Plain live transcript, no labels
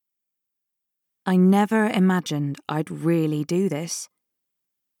I never imagined I'd really do this.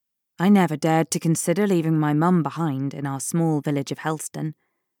 I never dared to consider leaving my mum behind in our small village of Helston,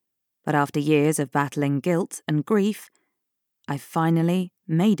 but after years of battling guilt and grief, I finally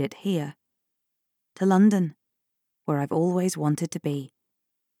made it here. To London, where I've always wanted to be.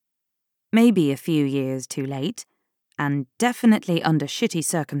 Maybe a few years too late, and definitely under shitty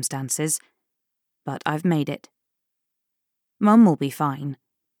circumstances, but I've made it. Mum will be fine.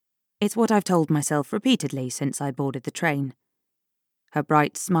 It's what I've told myself repeatedly since I boarded the train. Her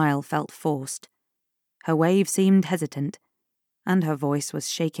bright smile felt forced. Her wave seemed hesitant, and her voice was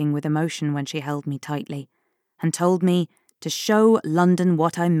shaking with emotion when she held me tightly and told me to show London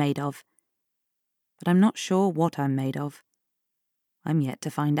what I'm made of. But I'm not sure what I'm made of. I'm yet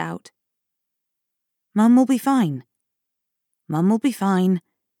to find out. Mum will be fine. Mum will be fine.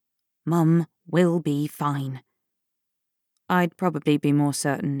 Mum will be fine. I'd probably be more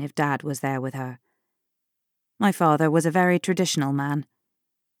certain if Dad was there with her. My father was a very traditional man.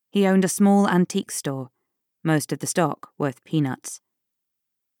 He owned a small antique store, most of the stock worth peanuts.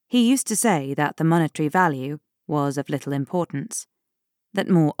 He used to say that the monetary value was of little importance, that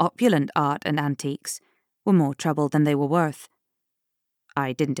more opulent art and antiques were more trouble than they were worth.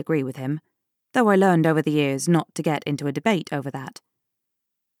 I didn't agree with him, though I learned over the years not to get into a debate over that.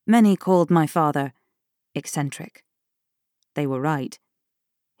 Many called my father eccentric. They were right.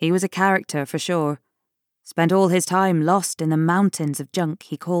 He was a character for sure. Spent all his time lost in the mountains of junk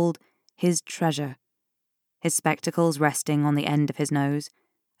he called his treasure, his spectacles resting on the end of his nose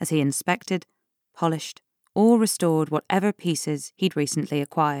as he inspected, polished, or restored whatever pieces he'd recently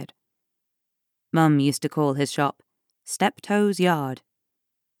acquired. Mum used to call his shop Steptoe's Yard.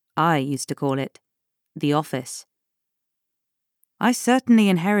 I used to call it the office. I certainly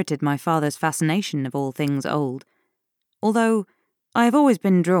inherited my father's fascination of all things old, although I have always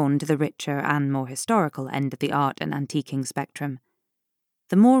been drawn to the richer and more historical end of the art and antiquing spectrum,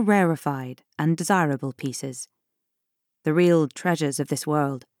 the more rarefied and desirable pieces, the real treasures of this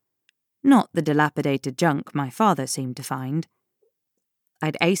world, not the dilapidated junk my father seemed to find.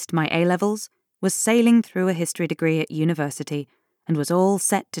 I'd aced my A-levels, was sailing through a history degree at university, and was all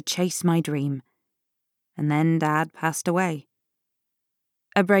set to chase my dream. And then Dad passed away.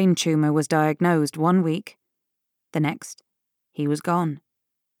 A brain tumour was diagnosed 1 week. The next, he was gone.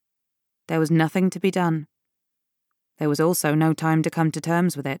 There was nothing to be done. There was also no time to come to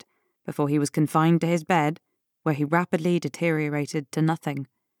terms with it before he was confined to his bed, where he rapidly deteriorated to nothing.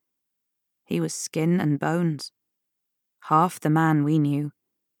 He was skin and bones. Half the man we knew.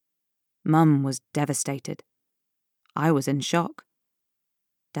 Mum was devastated. I was in shock.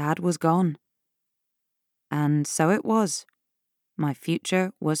 Dad was gone. And so it was. My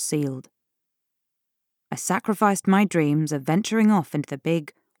future was sealed. I sacrificed my dreams of venturing off into the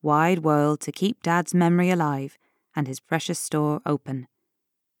big, wide world to keep Dad's memory alive and his precious store open.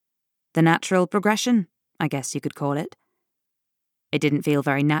 The natural progression, I guess you could call it. It didn't feel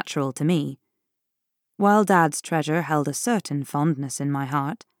very natural to me. While Dad's treasure held a certain fondness in my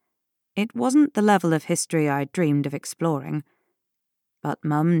heart, it wasn't the level of history I'd dreamed of exploring. But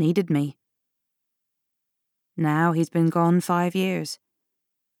Mum needed me. Now he's been gone 5 years.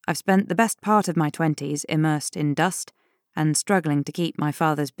 I've spent the best part of my 20s immersed in dust and struggling to keep my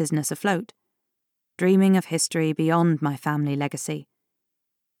father's business afloat, dreaming of history beyond my family legacy.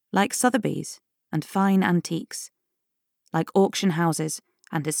 Like Sotheby's and fine antiques, like auction houses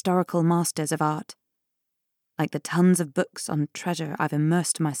and historical masters of art, like the tons of books on treasure I've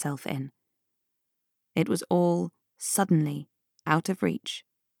immersed myself in. It was all suddenly out of reach.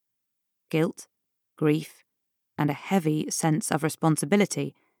 Guilt, grief, and a heavy sense of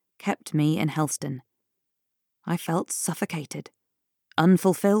responsibility kept me in Helston. I felt suffocated,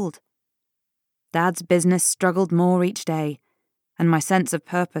 unfulfilled. Dad's business struggled more each day, and my sense of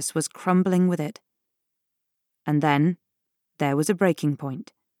purpose was crumbling with it. And then there was a breaking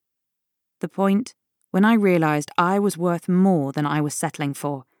point. The point when I realized I was worth more than I was settling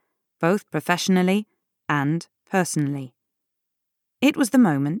for, both professionally and personally. It was the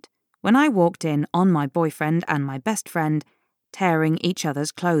moment when I walked in on my boyfriend and my best friend tearing each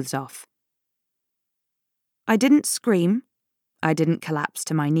other's clothes off. I didn't scream. I didn't collapse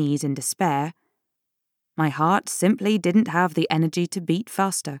to my knees in despair. My heart simply didn't have the energy to beat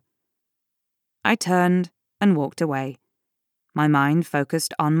faster. I turned and walked away, my mind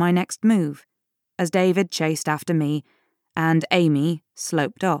focused on my next move, as David chased after me and Amy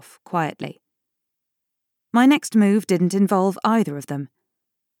sloped off quietly. My next move didn't involve either of them.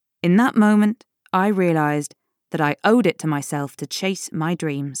 In that moment, I realized that I owed it to myself to chase my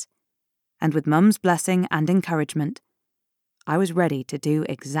dreams, and with Mum's blessing and encouragement, I was ready to do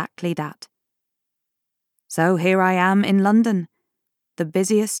exactly that. So here I am in London, the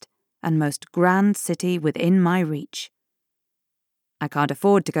busiest and most grand city within my reach. I can't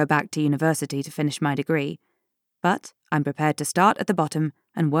afford to go back to university to finish my degree, but I'm prepared to start at the bottom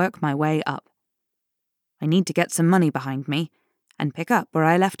and work my way up. I need to get some money behind me and pick up where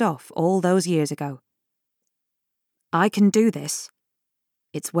I left off all those years ago. I can do this.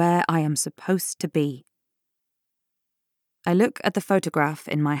 It's where I am supposed to be. I look at the photograph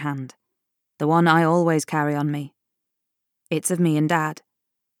in my hand, the one I always carry on me. It's of me and Dad.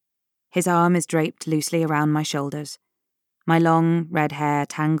 His arm is draped loosely around my shoulders, my long red hair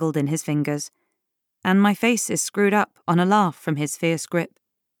tangled in his fingers, and my face is screwed up on a laugh from his fierce grip.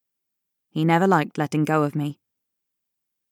 He never liked letting go of me,